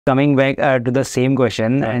Coming back to the same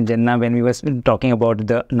question, and Jenna, when we were talking about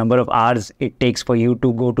the number of hours it takes for you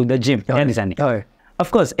to go to the gym, of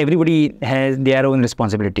course, everybody has their own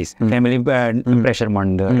responsibilities, family pressure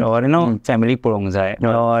mandar, or family pulongs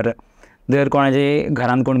or there konache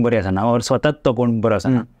gharan kon bari asana or swatat to kon bari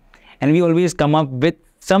asana, and we always come up with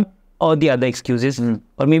some or the other excuses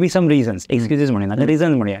or maybe some reasons. Excuses म्हणूया ना,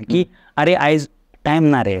 reasons म्हणूया की अरे आज time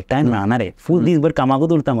ना रे, time ना रे, फुल दिसभर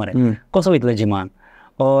कामाकूच उरता मरे, कसो वयतलो जिमान,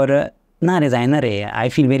 or ना रे जायना रे, I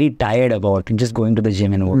feel very tired about just going to the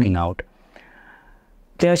gym and working out.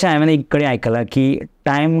 ते अशें हांवें एक कडेन आयकलां की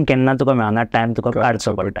टायम केन्ना तुका मेळना, टायम तुका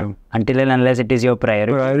काडचो पडटा. Until and unless it is your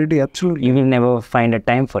priority, absolutely, you will never find a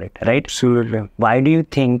time for it, right? Absolutely. Why do you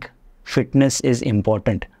think fitness is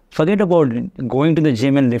important? Forget about going to the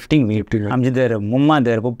gym and lifting weight. आमचे धर, मम्मा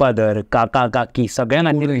धर, पप्पा धर, काका, काकी,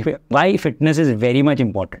 सगळ्यांना why fitness is very much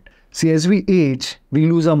important. See, as we age, we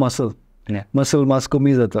lose our muscle. Muscle mass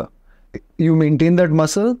कमी जाता. You maintain that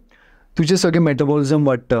muscle, तुझे सगळे metabolism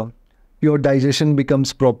वाढतं. Your digestion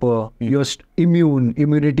becomes proper, your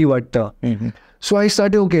immunity vatta. So I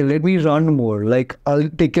started, okay, let me run more. Like, I'll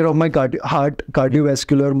take care of my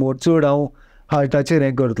cardiovascular more. So now, heart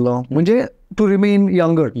to remain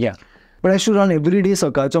younger. Yeah. But I should run every day.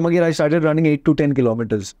 So I started running 8 to 10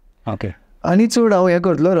 kilometers. Okay. And it's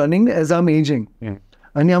running as I'm aging.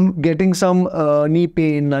 And I'm getting some knee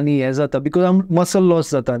pain, because I'm muscle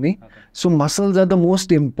loss. Okay. So muscles are the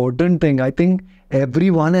most important thing. I think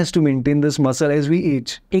everyone has to maintain this muscle as we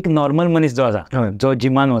age. एक normal मनीस जो आसा, जो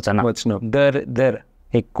जिमान वचा ना, दर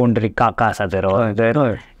एक कोणतरी काका आसा तर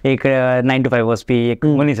एक 9 to 5 वचपी एक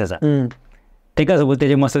मनीस आसा, तेका सपोज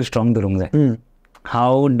तेजे मसल स्ट्रॉंग दवरूंक जाय.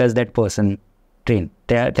 How does that person train?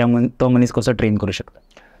 तो मनीस कसो ट्रेन करू शकता?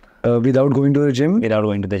 Without going to the gym? Without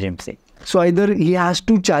going to the gym, say. So either he has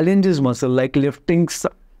to challenge his muscle, like lifting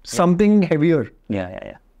something heavier.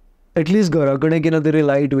 Yeah. At least garakade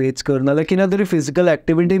light weights karna, like physical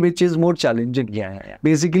activity which is more challenging. Yeah.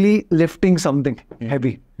 Basically lifting something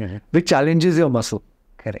heavy, which challenges your muscle.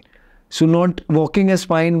 Correct. So not walking is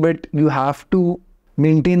fine, but you have to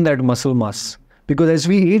maintain that muscle mass. Because as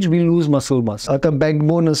we age, we lose muscle mass. Ata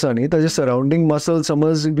backbone asa nahi, the surrounding muscle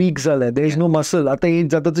summers weak zala. There is no muscle. Ata age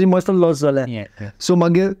jata the muscle loss zala. So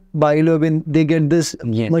mage when they get this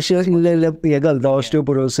muscle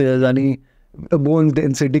osteoporosis and bone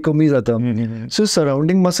density kami jata. So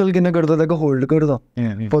surrounding muscle kina karta taka hold karta.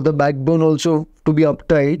 For the backbone also to be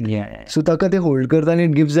uptight. So taka they hold karta and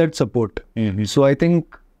it gives that support. So I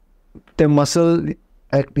think the muscle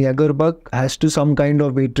has to some kind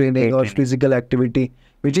of weight training or physical activity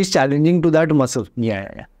which is challenging to that muscle.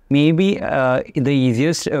 Yeah. Maybe the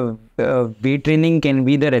easiest weight training can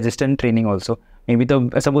be the resistance training also. Maybe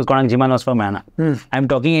suppose konak gym was for man. I'm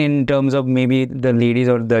talking in terms of maybe the ladies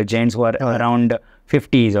or the gents who are around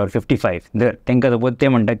 50s or 55. Think suppose they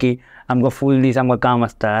म्हणता की आमका full this आमका काम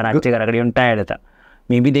असता, रातचे घराकडे येऊन tired येता.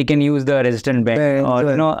 Maybe they can use the resistance band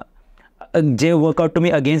or they work out to me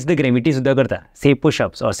against the gravity sudha karta. Say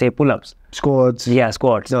push-ups or say pull-ups. Squats. Yeah,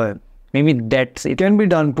 squats. Maybe that's it. Can be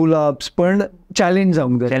done. Pull-ups, but challenge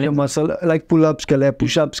your muscle. Like pull-ups,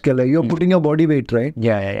 push-ups, you're putting your body weight, right?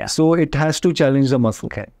 Yeah. So it has to challenge the muscle.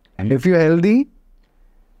 Okay. If you're healthy,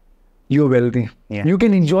 you're wealthy. Yeah. You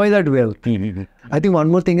can enjoy that wealth. I think one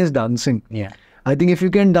more thing is dancing. Yeah. I think if you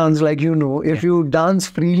can dance, like if you dance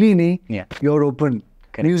freely, you're open.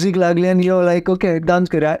 Correct. Music lagli and you're like, okay, dance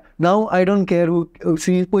kare. Now I don't care who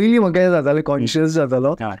see conscious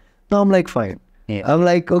now I'm like fine. I'm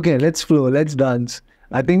like, okay, let's flow, let's dance.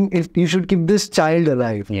 I think if you should keep this child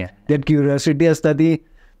alive. That curiosity astati,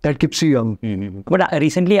 that keeps you young. But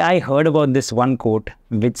recently I heard about this one quote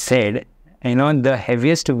which said, the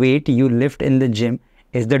heaviest weight you lift in the gym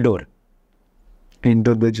is the door.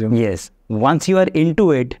 Into the gym. Yes. Once you are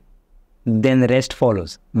into it, then the rest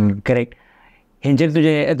follows. Correct.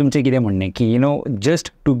 हेंचेर तुमचे कितें म्हणणें की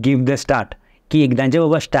just to give the start की एकदांचे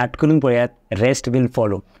बाबा start करून पळयात, rest will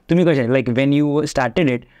follow. तुमी कशें लायक when you started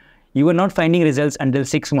it you were not finding results until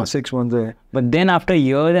 6 months. 6 months, yeah. But then after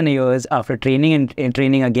years and years, after training and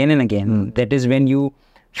training again and again, that is when you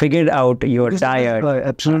figured out you're tired.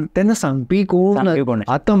 Absolutely. Then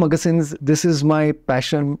since this is my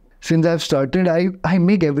passion, since I've started, I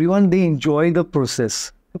make everyone, they enjoy the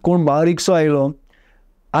process.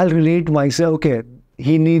 I'll relate myself, okay,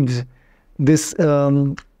 he needs this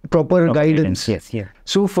proper guidance. Yes, yeah.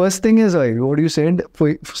 So first thing is what you said,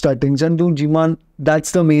 for starting Chandu Jiman,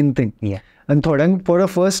 that's the main thing. Yeah. And for the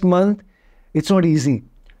first month, it's not easy.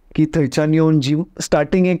 Ki thaychan yon gym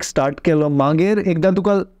starting start kelo mager ekda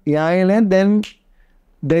tukal yaile, then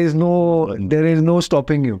there is no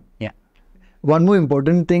stopping you. Yeah. One more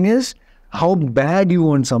important thing is how bad you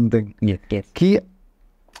want something. Yes. Ki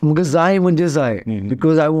मुझे जाए मुझे जाए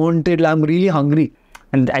because I want it. I'm really hungry.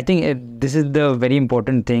 And I think this is the very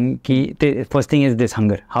important thing. Ki the first thing is this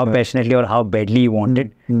hunger, how passionately or how badly you want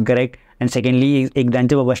it, correct? And secondly,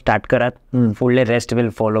 एकदांचे Baba start करा, full rest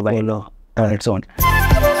will follow by on its own.